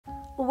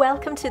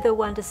Welcome to the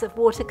Wonders of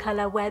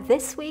Watercolour, where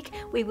this week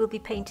we will be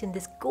painting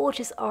this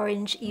gorgeous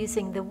orange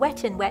using the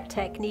wet and wet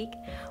technique,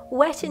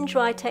 wet and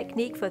dry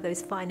technique for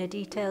those finer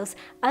details,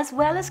 as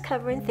well as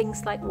covering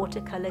things like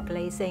watercolour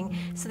glazing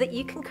so that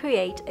you can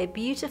create a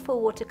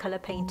beautiful watercolour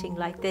painting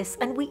like this.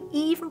 And we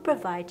even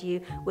provide you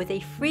with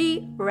a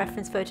free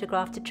reference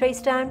photograph to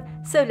trace down.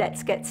 So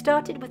let's get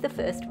started with the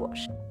first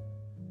wash.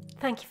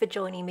 Thank you for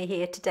joining me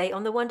here today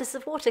on the Wonders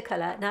of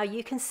Watercolour. Now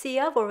you can see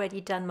I've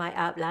already done my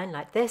outline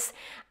like this,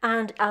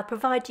 and I'll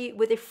provide you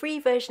with a free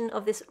version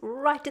of this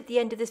right at the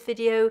end of this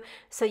video,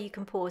 so you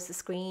can pause the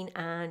screen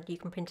and you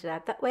can print it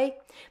out that way.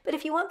 But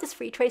if you want this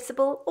free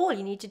traceable, all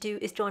you need to do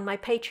is join my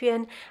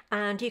Patreon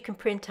and you can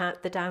print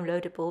out the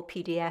downloadable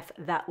PDF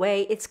that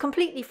way. It's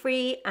completely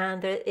free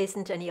and there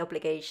isn't any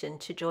obligation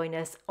to join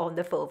us on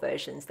the full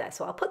versions there.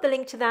 So I'll put the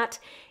link to that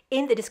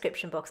in the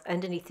description box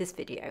underneath this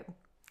video.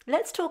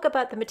 Let's talk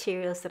about the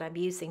materials that I'm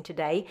using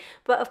today,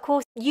 but of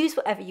course use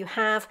whatever you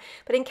have,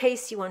 but in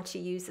case you want to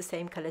use the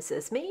same colours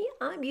as me,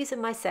 I'm using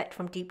my set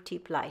from Deep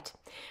Deep Light.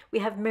 We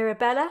have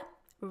Mirabella,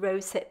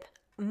 Rosehip,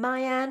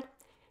 Mayan,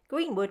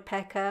 Green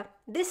Woodpecker,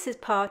 this is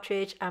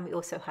Partridge, and we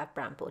also have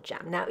Bramble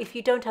Jam. Now if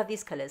you don't have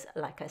these colours,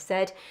 like I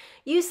said,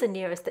 use the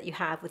nearest that you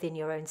have within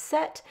your own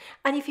set,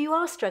 and if you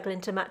are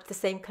struggling to match the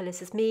same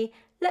colours as me,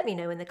 let me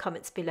know in the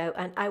comments below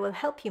and I will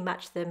help you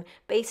match them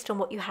based on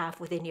what you have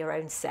within your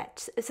own set.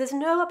 So there's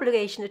no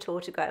obligation at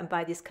all to go out and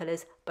buy these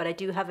colours, but I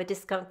do have a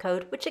discount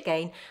code, which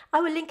again, I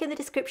will link in the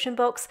description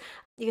box.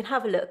 You can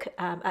have a look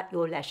at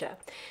your leisure.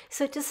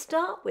 So to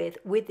start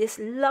with this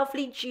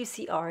lovely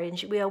juicy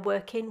orange, we are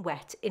working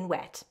wet in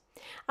wet.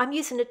 I'm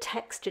using a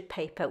textured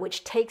paper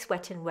which takes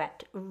wet and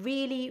wet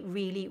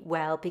really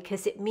well,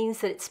 because it means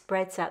that it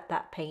spreads out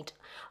that paint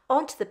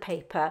onto the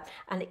paper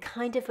and it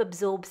kind of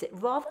absorbs it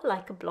rather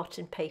like a blot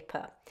in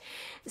paper.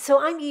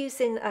 So I'm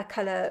using a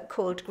colour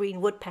called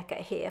Green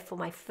Woodpecker here for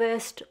my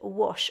first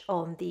wash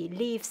on the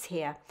leaves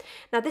here.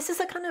 Now this is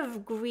a kind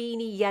of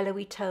greeny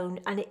yellowy tone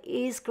and it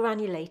is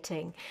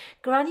granulating.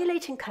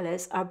 Granulating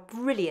colours are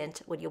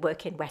brilliant when you're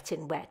working wet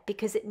in wet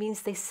because it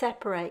means they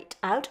separate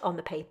out on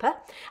the paper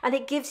and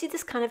it gives you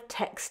this kind of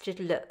textured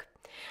look.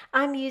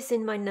 I'm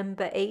using my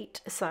number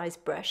 8 size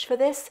brush for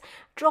this,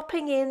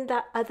 dropping in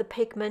that other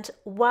pigment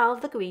while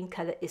the green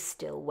colour is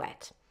still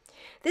wet.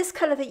 This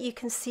colour that you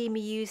can see me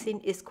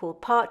using is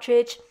called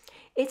Partridge.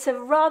 It's a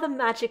rather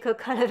magical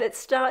colour that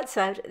starts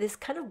out this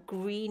kind of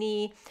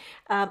greeny,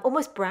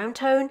 almost brown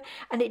tone,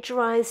 and it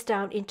dries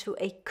down into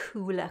a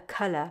cooler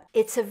colour.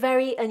 It's a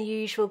very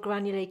unusual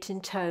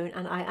granulating tone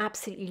and I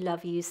absolutely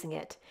love using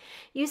it.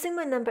 Using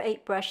my number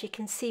 8 brush, you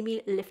can see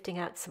me lifting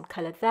out some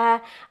colour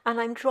there, and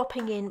I'm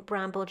dropping in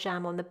Bramble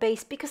Jam on the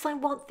base because I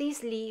want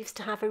these leaves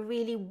to have a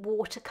really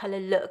watercolour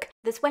look.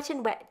 This wet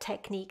and wet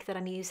technique that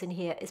I'm using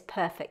here is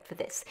perfect for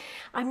this.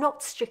 I'm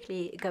not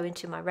strictly going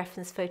to my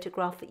reference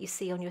photograph that you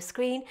see on your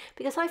screen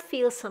because I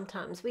feel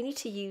sometimes we need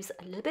to use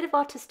a little bit of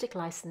artistic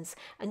license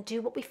and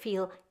do what we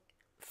feel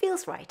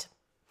feels right.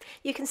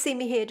 You can see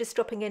me here just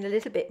dropping in a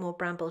little bit more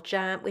Bramble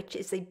Jam, which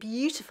is a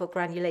beautiful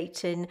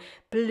granulating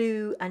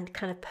blue and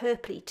kind of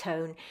purpley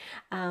tone,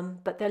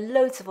 but there are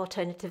loads of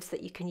alternatives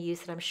that you can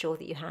use that I'm sure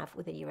that you have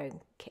within your own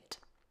kit.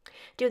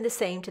 Doing the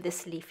same to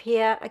this leaf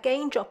here,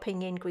 again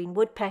dropping in Green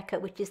Woodpecker,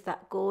 which is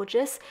that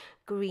gorgeous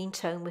green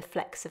tone with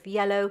flecks of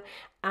yellow,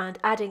 and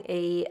adding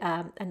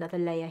another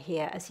layer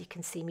here, as you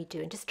can see me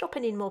doing, just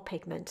dropping in more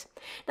pigment.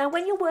 Now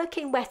when you're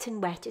working wet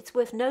and wet, it's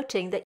worth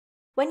noting that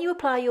when you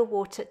apply your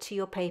water to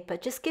your paper,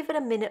 just give it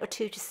a minute or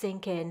two to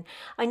sink in.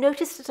 I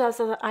noticed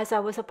that as I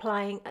was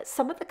applying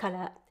some of the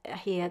colour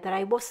here that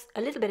I was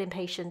a little bit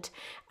impatient,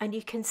 and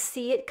you can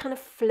see it kind of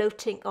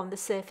floating on the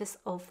surface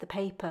of the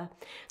paper.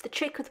 The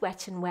trick with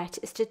wet and wet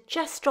is to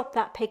just drop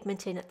that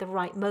pigment in at the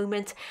right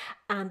moment,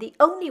 and the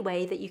only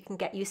way that you can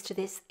get used to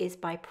this is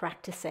by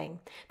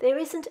practicing. There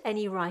isn't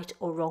any right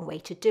or wrong way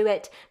to do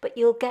it, but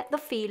you'll get the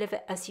feel of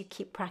it as you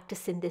keep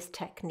practicing this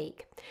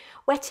technique.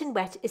 Wet and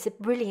wet is a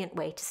brilliant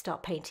way to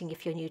start painting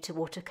if you're new to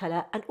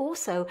watercolour, and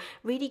also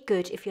really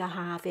good if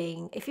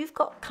you've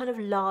got kind of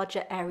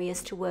larger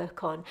areas to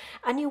work on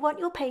and you want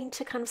your paint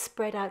to kind of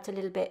spread out a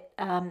little bit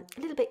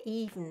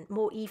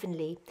more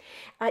evenly.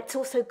 It's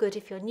also good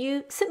if you're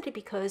new, simply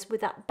because with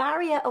that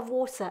barrier of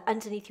water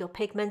underneath your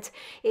pigment,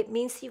 it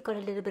means that you've got a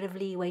little bit of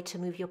leeway to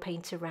move your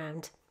paint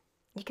around.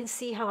 You can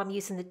see how I'm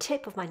using the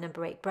tip of my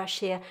number 8 brush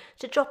here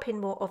to drop in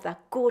more of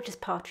that gorgeous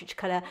partridge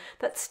colour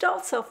that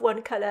starts off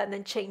one colour and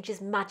then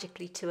changes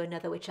magically to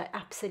another, which I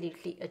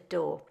absolutely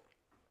adore.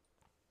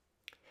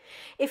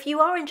 If you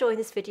are enjoying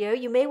this video,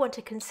 you may want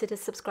to consider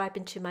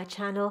subscribing to my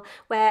channel,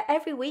 where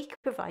every week I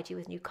provide you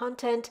with new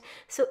content.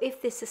 So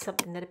if this is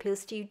something that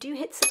appeals to you, do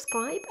hit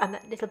subscribe and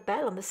that little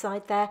bell on the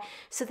side there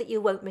so that you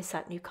won't miss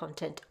out new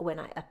content when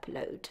I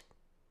upload.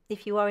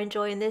 If you are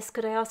enjoying this,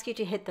 could I ask you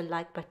to hit the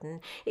like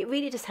button? It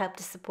really does help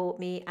to support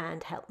me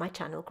and help my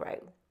channel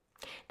grow.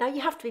 Now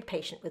you have to be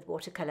patient with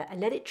watercolour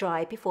and let it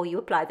dry before you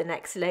apply the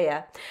next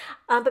layer.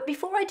 But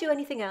before I do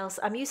anything else,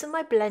 I'm using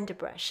my blender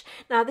brush.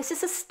 Now this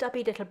is a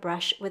stubby little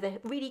brush with a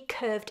really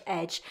curved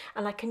edge,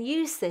 and I can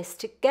use this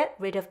to get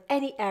rid of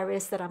any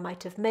areas that I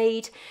might have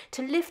made,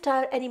 to lift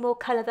out any more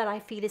colour that I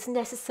feel is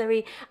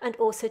necessary, and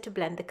also to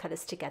blend the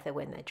colours together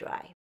when they're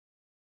dry.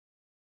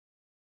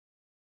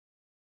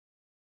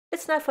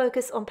 Let's now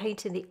focus on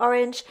painting the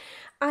orange.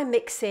 I'm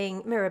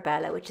mixing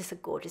Mirabella, which is a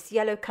gorgeous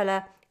yellow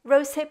colour,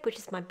 Rosehip, which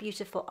is my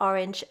beautiful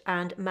orange,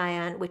 and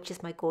Mayan, which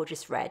is my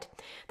gorgeous red.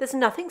 There's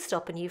nothing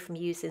stopping you from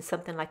using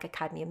something like a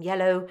cadmium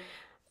yellow,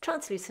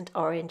 translucent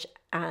orange,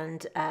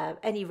 and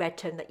any red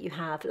tone that you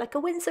have. Like a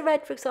Windsor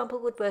red, for example,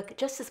 would work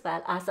just as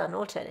well as an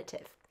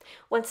alternative.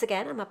 Once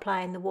again, I'm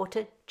applying the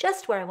water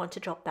just where I want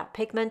to drop that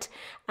pigment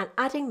and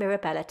adding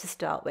Mirabella to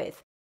start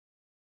with.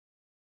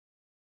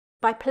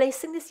 By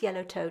placing this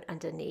yellow tone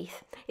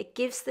underneath, it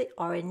gives the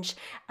orange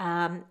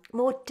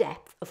more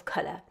depth of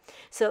colour.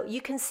 So you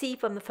can see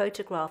from the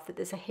photograph that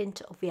there's a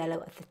hint of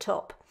yellow at the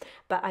top.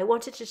 But I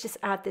wanted to just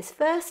add this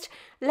first,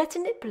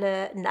 letting it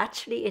blur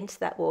naturally into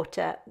that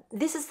water.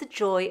 This is the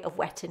joy of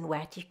Wet n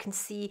Wet. You can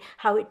see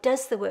how it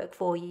does the work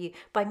for you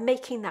by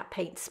making that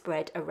paint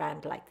spread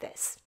around like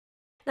this.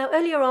 Now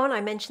earlier on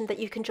I mentioned that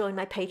you can join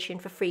my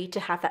Patreon for free to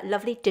have that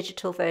lovely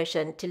digital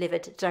version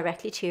delivered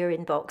directly to your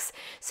inbox,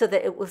 so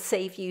that it will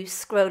save you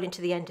scrolling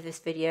to the end of this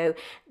video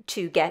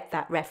to get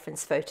that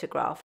reference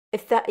photograph.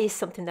 If that is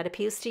something that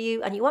appeals to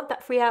you and you want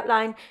that free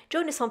outline,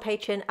 join us on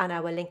Patreon and I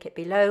will link it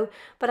below.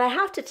 But I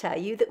have to tell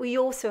you that we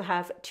also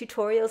have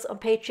tutorials on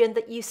Patreon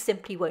that you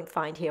simply won't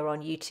find here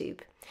on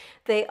YouTube.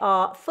 They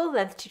are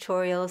full-length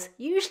tutorials,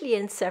 usually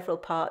in several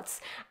parts,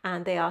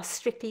 and they are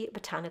strictly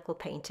botanical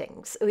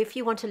paintings. So if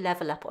you want to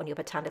level up on your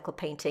botanical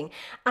painting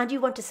and you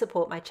want to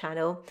support my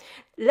channel,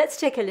 let's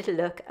take a little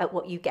look at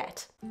what you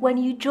get. When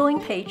you join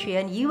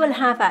Patreon, you will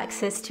have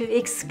access to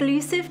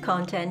exclusive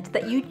content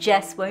that you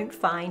just won't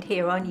find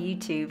here on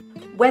YouTube.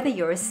 Whether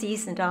you're a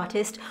seasoned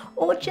artist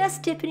or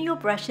just dipping your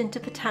brush into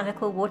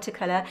botanical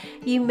watercolour,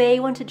 you may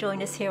want to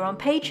join us here on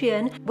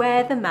Patreon,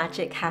 where the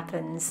magic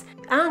happens.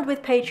 And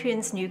with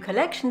Patreon's new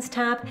collections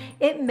tab,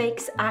 it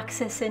makes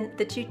accessing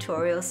the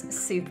tutorials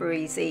super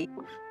easy.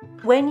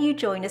 When you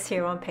join us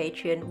here on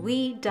Patreon,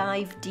 we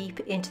dive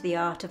deep into the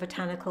art of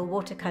botanical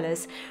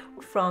watercolours,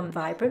 from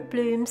vibrant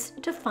blooms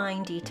to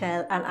fine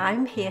detail, and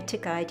I'm here to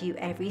guide you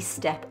every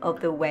step of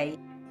the way.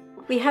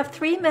 We have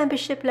 3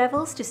 membership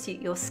levels to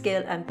suit your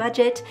skill and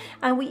budget,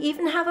 and we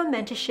even have a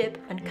mentorship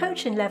and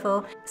coaching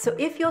level, so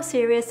if you're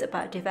serious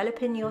about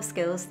developing your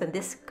skills, then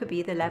this could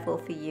be the level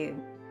for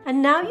you. And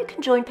now you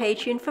can join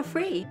Patreon for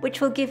free,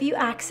 which will give you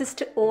access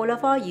to all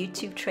of our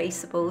YouTube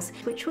traceables,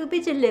 which will be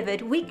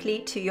delivered weekly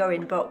to your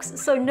inbox,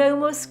 so no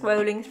more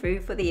scrolling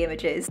through for the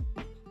images.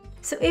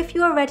 So if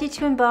you are ready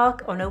to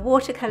embark on a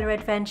watercolour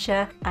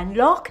adventure,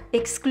 unlock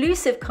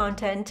exclusive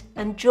content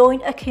and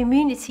join a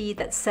community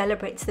that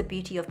celebrates the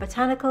beauty of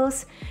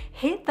botanicals,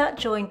 hit that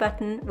join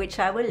button, which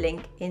I will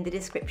link in the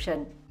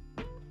description.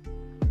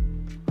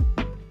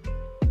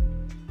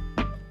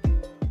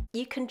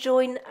 You can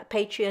join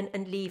Patreon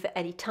and leave at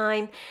any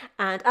time,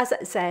 and as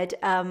I said,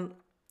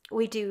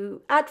 we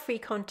do ad-free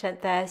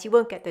content there, so you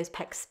won't get those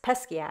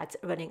pesky ads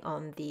running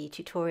on the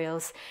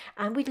tutorials,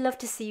 and we'd love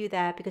to see you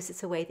there because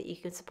it's a way that you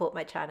can support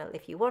my channel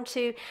if you want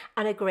to,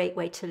 and a great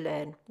way to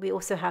learn. We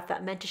also have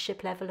that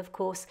mentorship level, of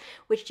course,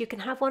 which you can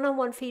have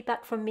one-on-one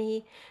feedback from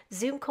me,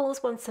 Zoom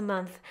calls once a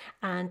month,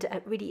 and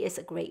it really is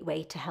a great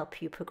way to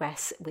help you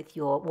progress with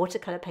your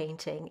watercolour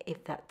painting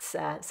if that's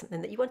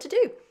something that you want to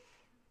do.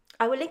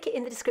 I will link it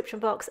in the description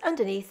box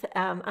underneath,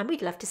 and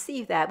we'd love to see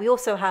you there. We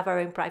also have our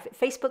own private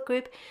Facebook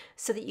group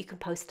so that you can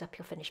post up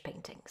your finished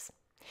paintings.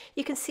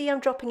 You can see I'm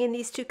dropping in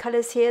these 2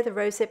 colours here, the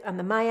Rosehip and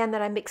the Mayan,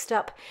 that I mixed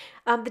up.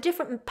 The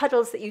different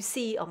puddles that you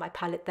see on my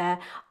palette there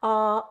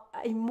are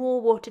a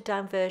more watered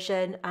down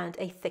version and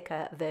a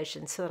thicker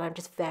version, so that I'm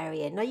just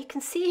varying. Now you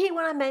can see here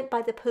what I meant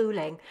by the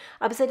pooling.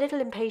 I was a little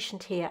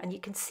impatient here, and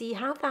you can see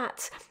how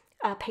that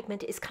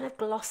pigment is kind of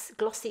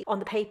glossy on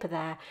the paper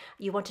there.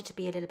 You want it to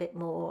be a little bit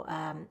more,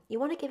 you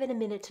want to give it a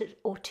minute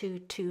or two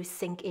to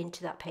sink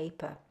into that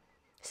paper.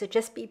 So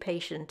just be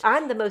patient.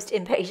 I'm the most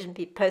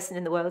impatient person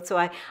in the world, so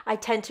I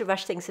tend to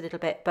rush things a little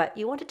bit, but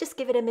you want to just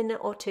give it a minute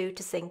or two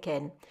to sink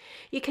in.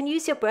 You can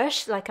use your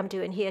brush, like I'm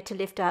doing here, to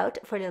lift out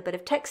for a little bit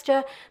of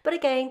texture, but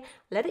again,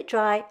 let it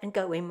dry and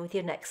go in with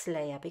your next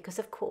layer, because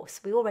of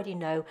course, we already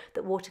know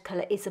that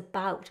watercolour is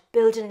about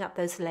building up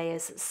those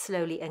layers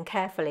slowly and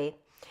carefully.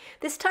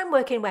 This time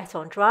working wet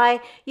on dry,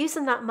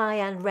 using that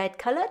Mayan red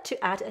colour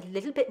to add a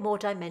little bit more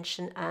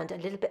dimension and a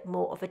little bit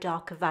more of a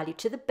darker value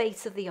to the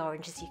base of the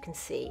orange, as you can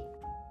see.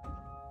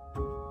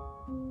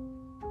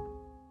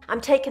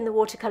 I'm taking the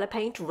watercolour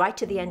paint right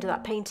to the end of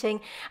that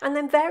painting and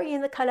then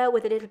varying the colour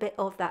with a little bit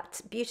of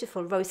that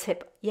beautiful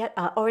Rosehip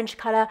orange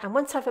colour, and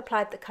once I've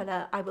applied the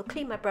colour I will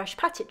clean my brush,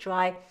 pat it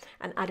dry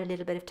and add a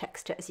little bit of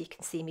texture, as you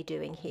can see me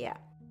doing here.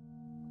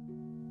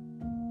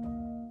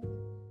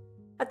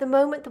 At the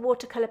moment, the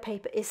watercolour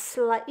paper is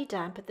slightly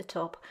damp at the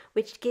top,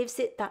 which gives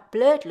it that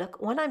blurred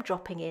look when I'm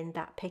dropping in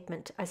that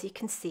pigment, as you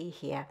can see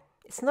here.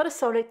 It's not a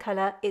solid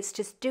colour, it's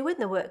just doing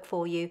the work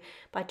for you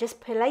by just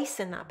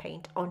placing that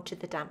paint onto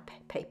the damp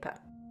paper.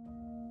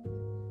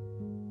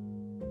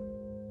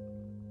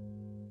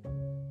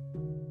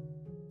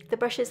 The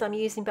brushes I'm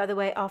using, by the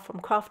way, are from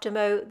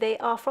Craftermo. They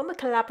are from a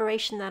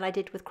collaboration that I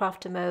did with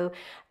Craftermo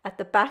at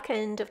the back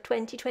end of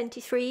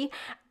 2023.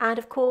 And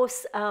of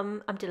course,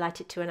 I'm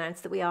delighted to announce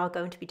that we are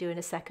going to be doing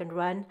a second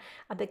run.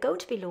 And they're going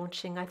to be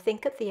launching, I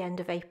think, at the end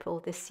of April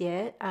this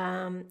year.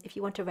 If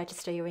you want to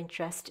register your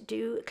interest,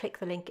 do click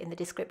the link in the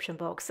description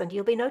box and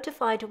you'll be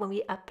notified when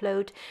we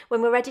upload,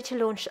 when we're ready to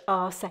launch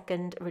our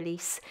second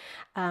release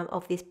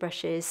of these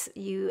brushes.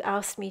 You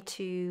asked me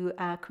to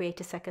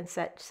create a second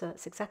set, so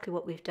that's exactly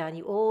what we've done.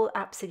 You all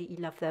absolutely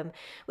love them,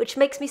 which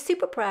makes me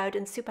super proud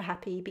and super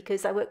happy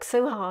because I worked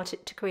so hard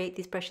to create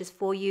these brushes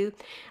for you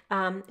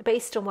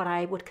based on what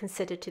I would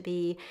consider to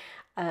be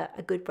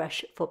a good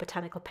brush for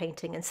botanical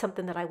painting and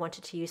something that I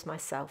wanted to use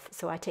myself.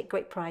 So I take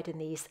great pride in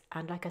these,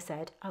 and like I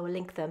said, I will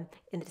link them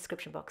in the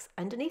description box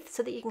underneath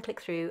so that you can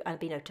click through and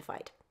be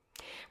notified.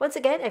 Once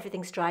again,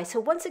 everything's dry, so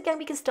once again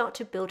we can start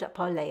to build up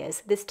our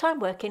layers, this time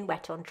working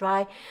wet on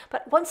dry.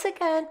 But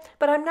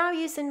I'm now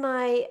using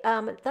my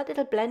that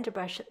little blender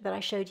brush that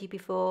I showed you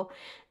before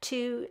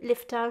to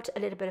lift out a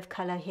little bit of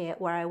colour here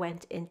where I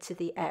went into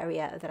the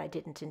area that I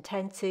didn't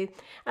intend to,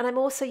 and I'm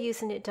also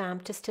using it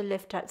damp just to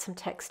lift out some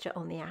texture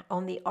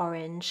on the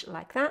orange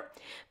like that.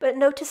 But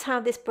notice how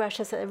this brush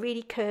has a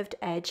really curved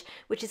edge,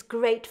 which is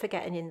great for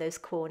getting in those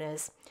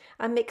corners.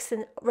 I'm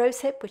mixing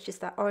rosehip, which is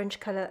that orange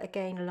colour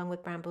again, along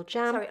with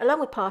along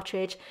with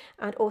partridge,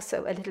 and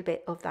also a little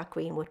bit of that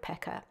green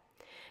woodpecker.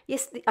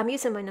 Yes, I'm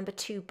using my number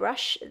 2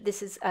 brush.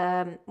 This is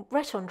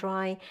wet on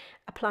dry,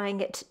 applying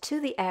it to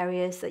the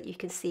areas that you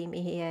can see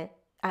me here.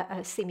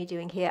 See me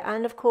doing here,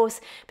 and of course,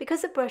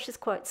 because the brush is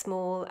quite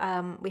small,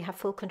 we have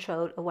full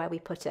control of where we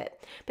put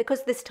it.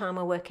 Because this time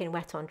we're working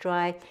wet on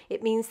dry,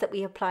 it means that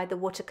we apply the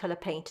watercolor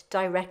paint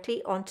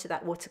directly onto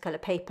that watercolor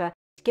paper,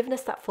 giving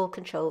us that full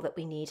control that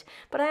we need.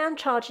 But I am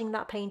charging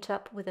that paint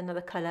up with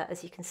another colour.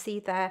 As you can see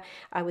there,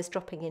 I was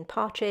dropping in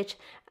partridge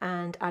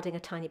and adding a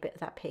tiny bit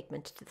of that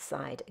pigment to the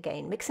side.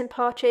 Again, mixing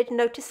partridge.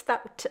 Notice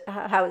that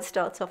how it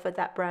starts off with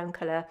that brown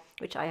colour,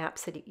 which I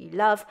absolutely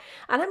love.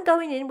 And I'm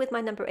going in with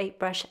my number 8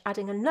 brush,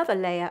 adding another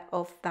layer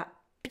of that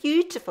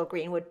beautiful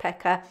green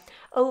woodpecker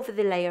over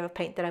the layer of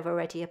paint that I've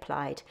already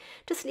applied.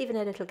 Just leaving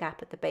a little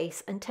gap at the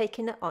base and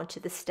taking it onto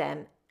the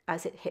stem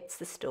as it hits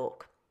the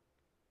stalk.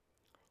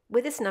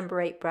 With this number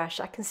 8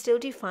 brush, I can still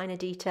do finer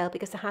detail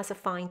because it has a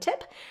fine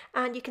tip,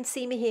 and you can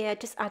see me here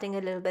just adding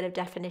a little bit of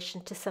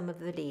definition to some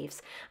of the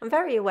leaves. I'm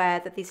very aware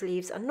that these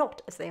leaves are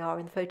not as they are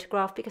in the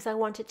photograph because I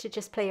wanted to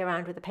just play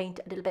around with the paint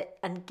a little bit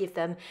and give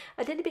them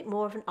a little bit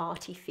more of an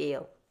arty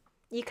feel.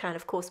 You can,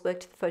 of course,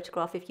 work to the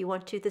photograph if you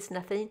want to. There's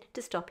nothing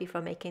to stop you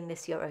from making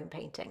this your own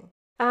painting.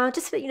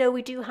 Just to let you know,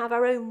 we do have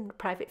our own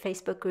private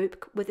Facebook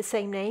group with the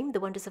same name,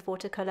 The Wonders of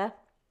Watercolour.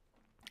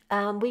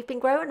 We've been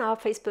growing our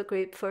Facebook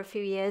group for a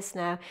few years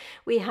now.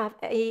 We have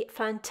a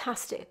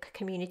fantastic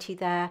community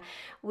there.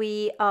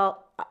 We are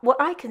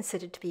what I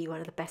consider to be one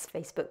of the best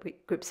Facebook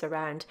groups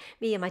around.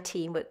 Me and my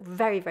team work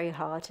very, very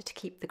hard to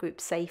keep the group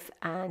safe,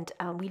 and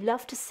we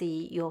love to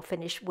see your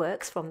finished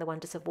works from The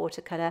Wonders of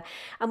Watercolour.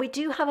 And we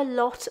do have a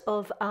lot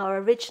of our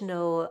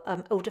original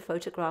older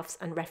photographs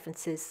and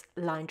references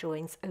line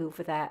drawings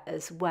over there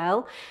as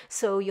well.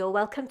 So you're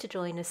welcome to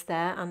join us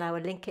there, and I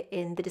will link it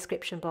in the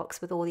description box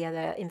with all the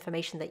other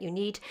information that you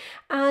need.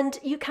 And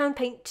you can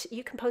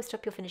post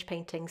up your finished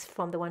paintings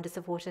from The Wonders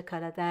of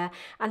Watercolour there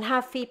and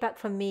have feedback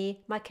from me,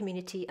 my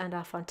community, and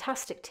our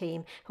fantastic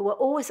team who are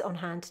always on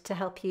hand to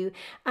help you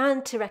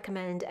and to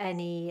recommend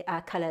any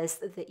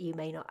colours that you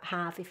may not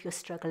have if you're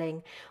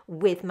struggling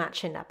with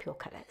matching up your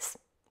colours.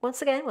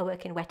 Once again, we're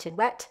working wet in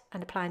wet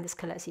and applying this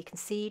colour, as you can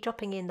see,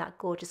 dropping in that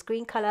gorgeous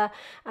green colour,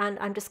 and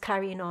I'm just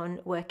carrying on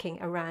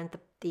working around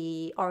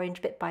the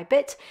orange bit by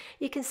bit.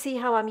 You can see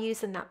how I'm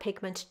using that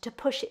pigment to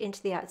push it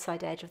into the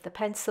outside edge of the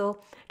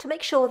pencil to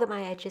make sure that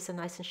my edges are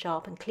nice and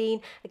sharp and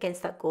clean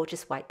against that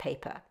gorgeous white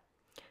paper.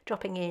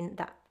 Dropping in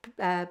that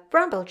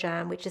bramble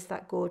jam, which is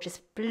that gorgeous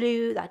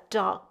blue, that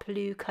dark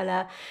blue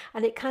colour,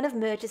 and it kind of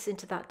merges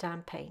into that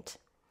damp paint.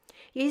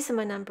 Using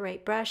my number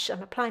 8 brush,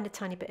 I'm applying a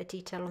tiny bit of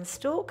detail on the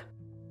stalk.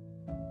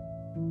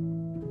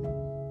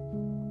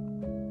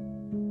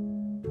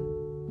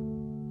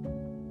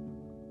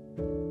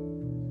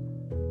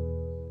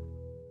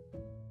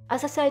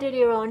 As I said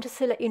earlier on, just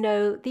to let you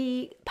know,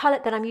 the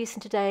palette that I'm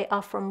using today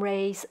are from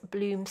Ray's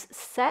Blooms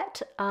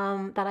set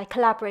that I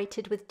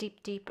collaborated with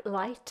Deep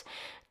Light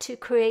to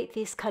create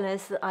these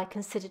colours that I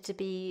consider to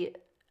be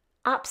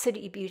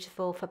Absolutely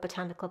beautiful for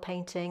botanical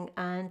painting,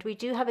 and we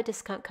do have a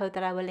discount code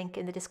that I will link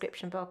in the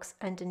description box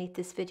underneath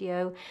this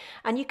video,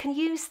 and you can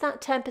use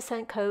that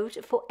 10% code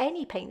for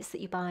any paints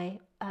that you buy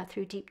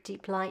through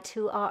Deep Light,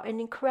 who are an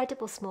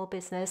incredible small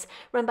business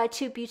run by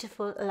two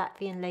beautiful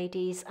Latvian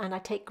ladies, and I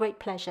take great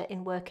pleasure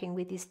in working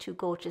with these two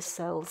gorgeous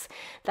souls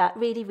that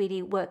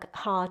really work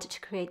hard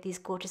to create these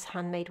gorgeous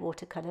handmade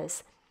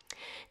watercolours.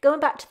 Going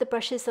back to the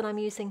brushes that I'm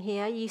using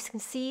here, you can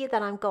see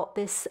that I've got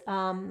this,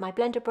 my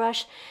blender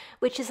brush,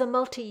 which is a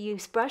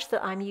multi-use brush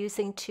that I'm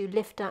using to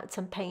lift out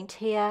some paint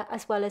here,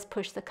 as well as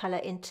push the colour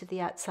into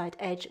the outside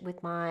edge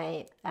with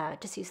my,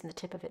 just using the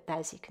tip of it there,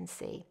 as you can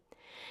see.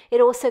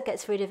 It also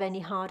gets rid of any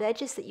hard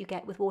edges that you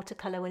get with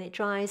watercolour when it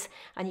dries,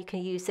 and you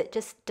can use it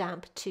just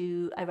damp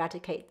to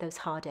eradicate those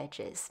hard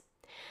edges.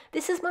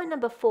 This is my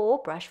number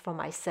 4 brush for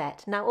my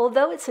set. Now,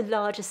 although it's a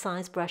larger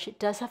size brush, it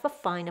does have a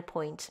finer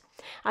point.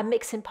 I'm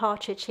mixing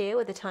partridge here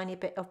with a tiny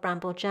bit of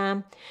bramble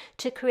jam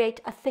to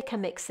create a thicker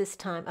mix this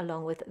time,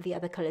 along with the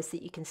other colours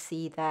that you can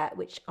see there,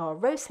 which are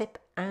rosehip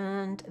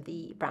and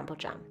the bramble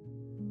jam.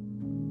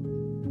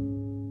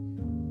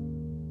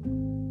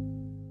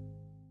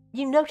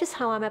 You notice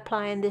how I'm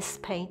applying this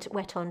paint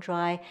wet on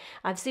dry.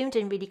 I've zoomed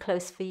in really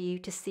close for you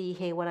to see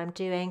here what I'm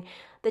doing.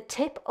 The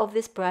tip of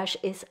this brush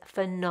is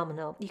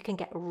phenomenal. You can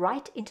get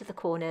right into the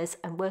corners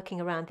and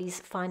working around these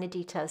finer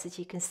details that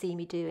you can see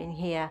me doing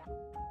here.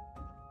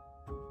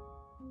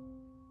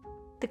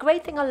 The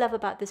great thing I love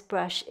about this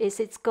brush is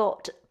it's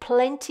got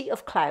plenty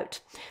of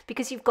clout,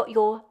 because you've got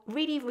your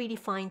really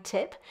fine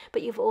tip,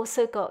 but you've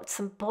also got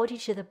some body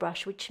to the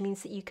brush, which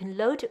means that you can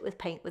load it with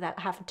paint without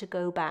having to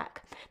go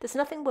back. There's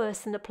nothing worse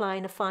than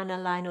applying a finer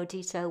line or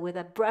detail with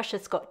a brush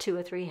that's got 2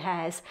 or 3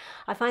 hairs.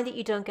 I find that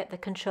you don't get the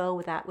control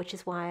with that, which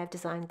is why I've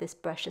designed this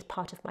brush as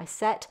part of my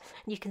set.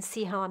 You can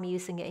see how I'm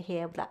using it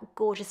here with that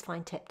gorgeous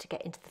fine tip to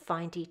get into the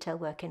fine detail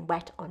work in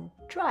wet on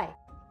dry.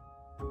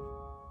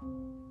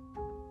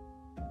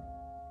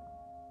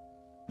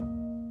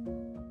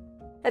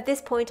 At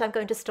this point, I'm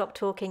going to stop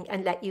talking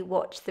and let you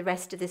watch the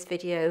rest of this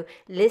video,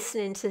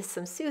 listening to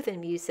some soothing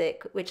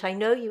music, which I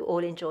know you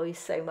all enjoy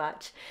so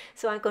much.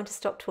 So I'm going to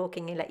stop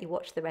talking and let you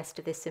watch the rest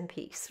of this in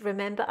peace.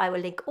 Remember, I will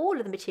link all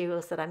of the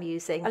materials that I'm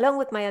using, along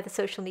with my other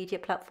social media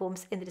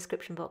platforms, in the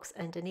description box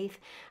underneath.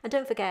 And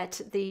don't forget,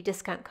 the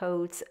discount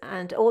codes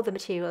and all the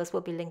materials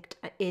will be linked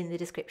in the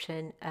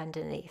description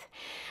underneath.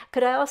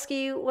 Could I ask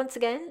you once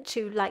again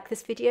to like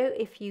this video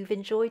if you've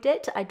enjoyed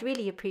it? I'd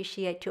really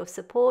appreciate your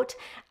support.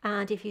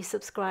 And if you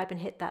subscribe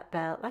and hit that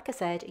bell, like I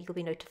said, you'll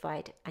be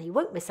notified and you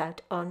won't miss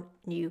out on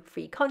new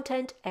free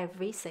content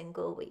every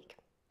single week.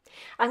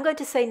 I'm going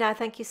to say now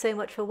thank you so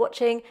much for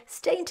watching.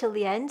 Stay until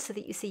the end so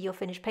that you see your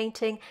finished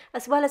painting,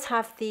 as well as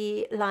have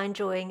the line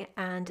drawing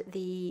and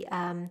the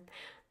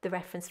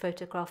reference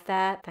photograph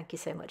there. Thank you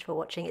so much for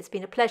watching. It's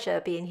been a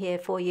pleasure being here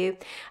for you,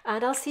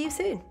 and I'll see you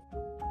soon.